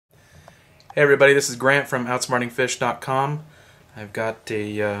Hey everybody, this is Grant from OutsmartingFish.com. I've got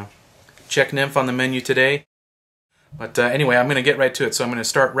a Czech Nymph on the menu today. But anyway, I'm going to get right to it. So I'm going to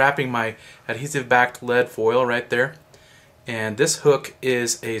start wrapping my adhesive-backed lead foil right there. And this hook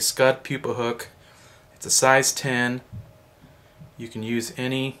is a scud pupa hook. It's a size 10. You can use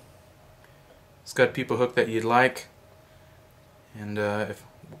any scud pupa hook that you'd like. And if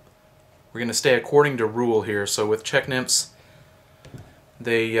we're going to stay according to rule here. So with Czech Nymphs,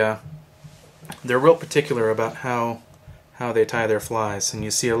 they're real particular about how they tie their flies, and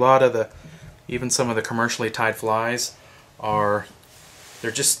you see a lot of even some of the commercially tied flies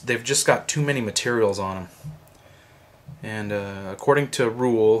they've just got too many materials on them. And according to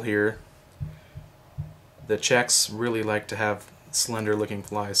rule here, the Czechs really like to have slender looking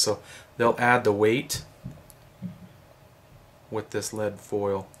flies, so they'll add the weight with this lead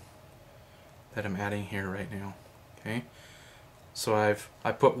foil that I'm adding here right now. Okay, so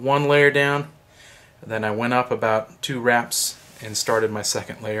I put one layer down. Then I went up about 2 wraps and started my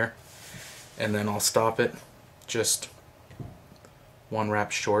second layer, and then I'll stop it just 1 wrap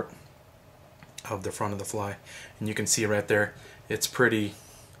short of the front of the fly. And you can see right there it's pretty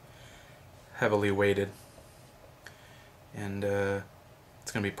heavily weighted, and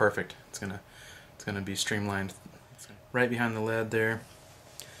it's gonna be perfect. It's gonna be streamlined right behind the lead there.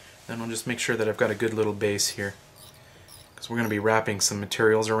 Then I'll just make sure that I've got a good little base here, because we're gonna be wrapping some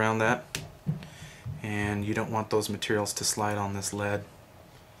materials around that. And you don't want those materials to slide on this lead.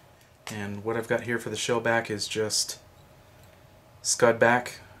 And what I've got here for the shellback is just scud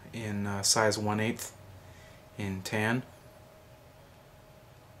back in size 1/8 in tan.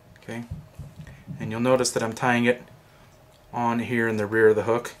 Okay, and you'll notice that I'm tying it on here in the rear of the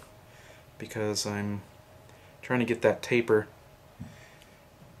hook, because I'm trying to get that taper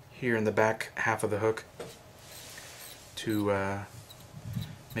here in the back half of the hook to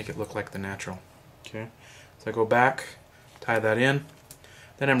make it look like the natural. Okay, so I go back, tie that in,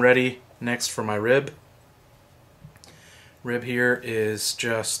 then I'm ready next for my rib. Rib here is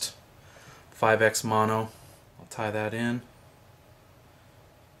just 5X mono. I'll tie that in,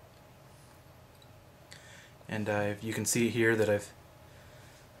 and you can see here that I've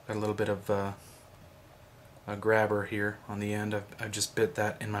got a little bit of a grabber here on the end. I've just bit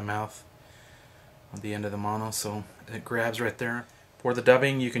that in my mouth on the end of the mono, so it grabs right there. For the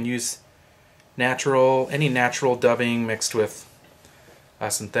dubbing, you can use any natural dubbing mixed with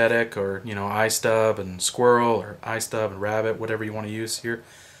a synthetic, or eye stub and squirrel, or eye stub and rabbit, whatever you want to use here.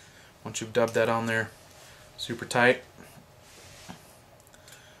 Once you've dubbed that on there super tight,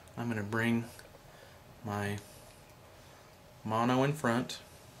 I'm going to bring my mono in front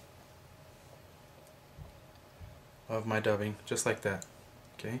of my dubbing, just like that.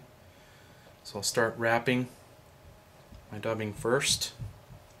 Okay, so I'll start wrapping my dubbing first.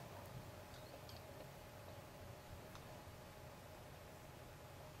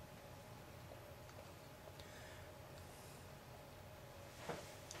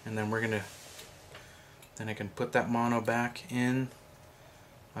 And then then I can put that mono back in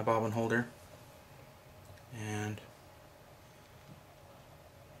my bobbin holder and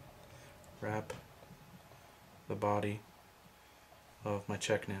wrap the body of my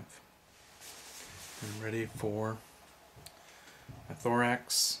Czech Nymph. I'm ready for my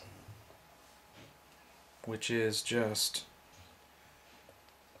thorax, which is just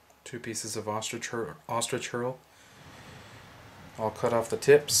 2 pieces of ostrich herl. I'll cut off the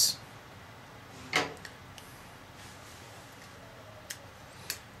tips.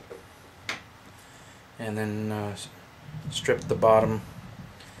 And then strip the bottom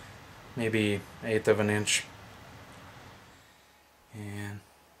maybe 1/8 of an inch. And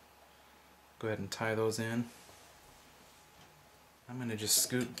go ahead and tie those in. I'm going to just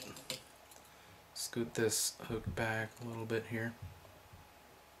scoot this hook back a little bit here.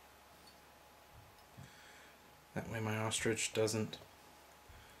 That way my ostrich doesn't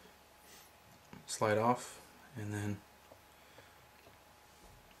slide off, and then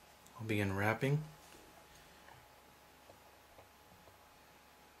I'll begin wrapping.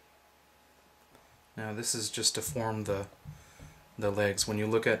 Now this is just to form the legs. When you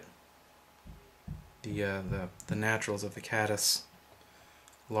look at the naturals of the Caddis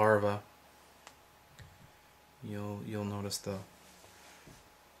larva, you'll notice the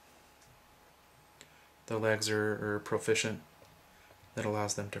legs are proficient. That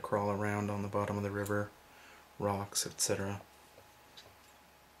allows them to crawl around on the bottom of the river, rocks, etc.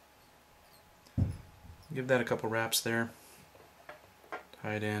 Give that a couple wraps there.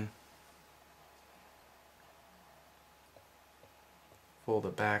 Tie it in. Fold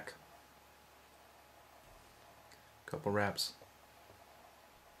it back. Couple wraps.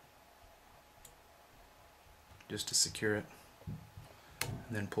 just to secure it, and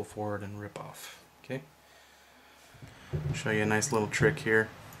then pull forward and rip off. Okay. Show you a nice little trick here.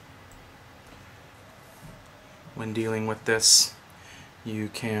 When dealing with this, you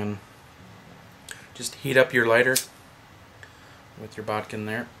can just heat up your lighter with your bodkin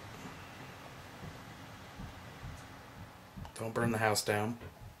there. Don't burn the house down.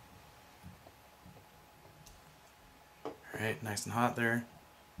 Alright, nice and hot there.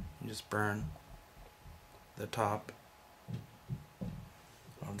 You just burn the top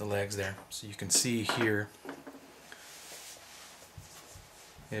of the legs there. So you can see here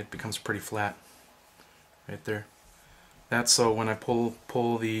it becomes pretty flat right there. That's so when I pull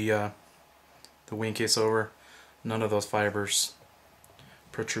the wing case over, none of those fibers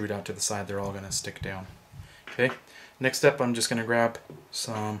protrude out to the side. They're all going to stick down. Okay. Next up, I'm just going to grab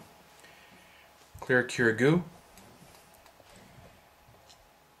some clear cure goo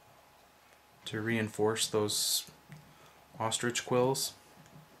to reinforce those ostrich quills.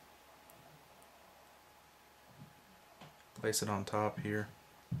 Place it on top here.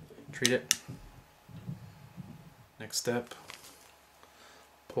 Treat it. Next step,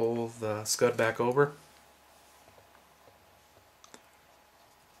 pull the scud back over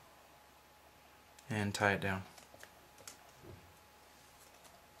and tie it down.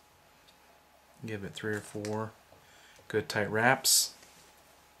 Give it 3 or 4 good tight wraps.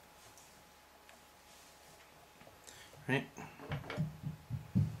 Right.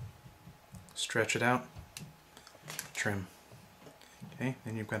 Stretch it out. Trim. Okay,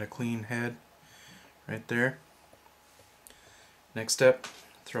 then you've got a clean head right there. Next step,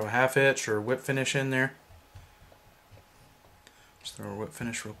 throw a half hitch or whip finish in there. Just throw a whip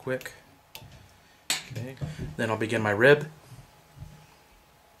finish real quick. Okay. Then I'll begin my rib.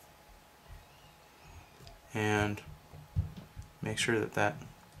 And make sure that that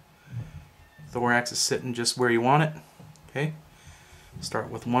thorax is sitting just where you want it. Okay. Start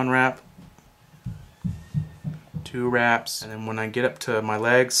with 1 wrap, 2 wraps, and then when I get up to my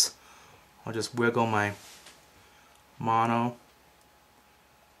legs, I'll just wiggle my mono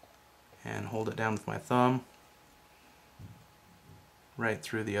and hold it down with my thumb right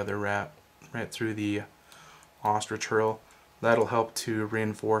through the other wrap, right through the ostrich hurl. That'll help to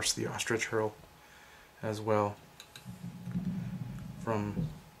reinforce the ostrich hurl as well from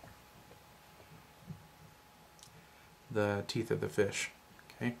the teeth of the fish.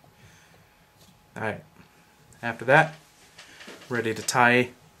 Okay. Alright. After that, ready to tie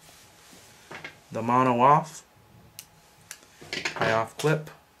the mono off. Tie off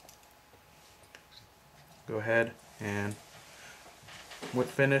clip. Go ahead and whip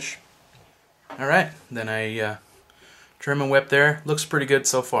finish. Alright, then I trim and whip there. Looks pretty good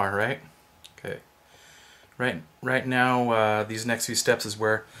so far, right? Okay. Right now, these next few steps is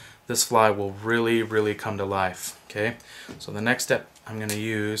where this fly will really come to life. Okay, so the next step, I'm going to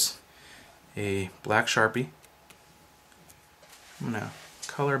use a black Sharpie. I'm going to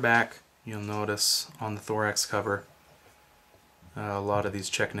color back. You'll notice on the thorax cover, a lot of these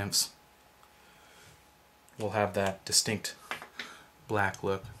Czech nymphs will have that distinct black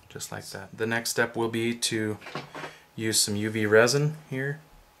look, just like that. The next step will be to use some UV resin here,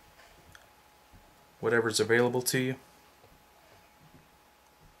 whatever's available to you.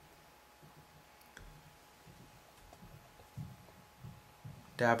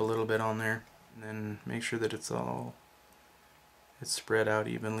 Dab a little bit on there, and then make sure that it's spread out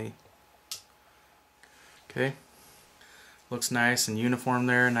evenly. Okay, looks nice and uniform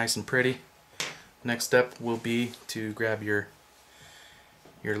there, nice and pretty. Next step will be to grab your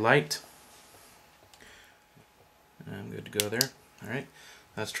light. I'm good to go there. Alright,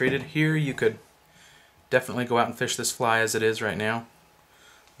 that's treated. Here you could definitely go out and fish this fly as it is right now,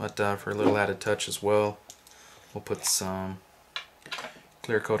 but for a little added touch as well, we'll put some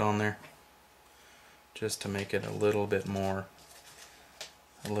clear coat on there just to make it a little bit more,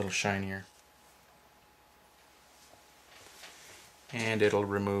 a little shinier, and it'll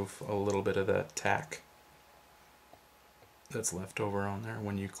remove a little bit of that tack that's left over on there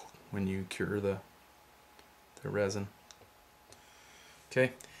when you cure the resin.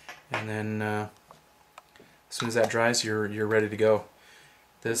 Okay, and then as soon as that dries, you're ready to go.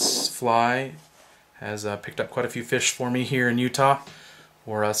 This fly has picked up quite a few fish for me here in Utah.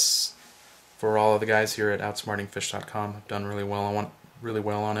 For all of the guys here at OutsmartingFish.com, have done really well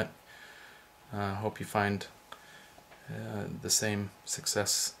on it. Hope you find the same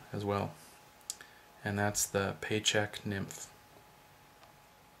success as well. And that's the Payczech Nymph.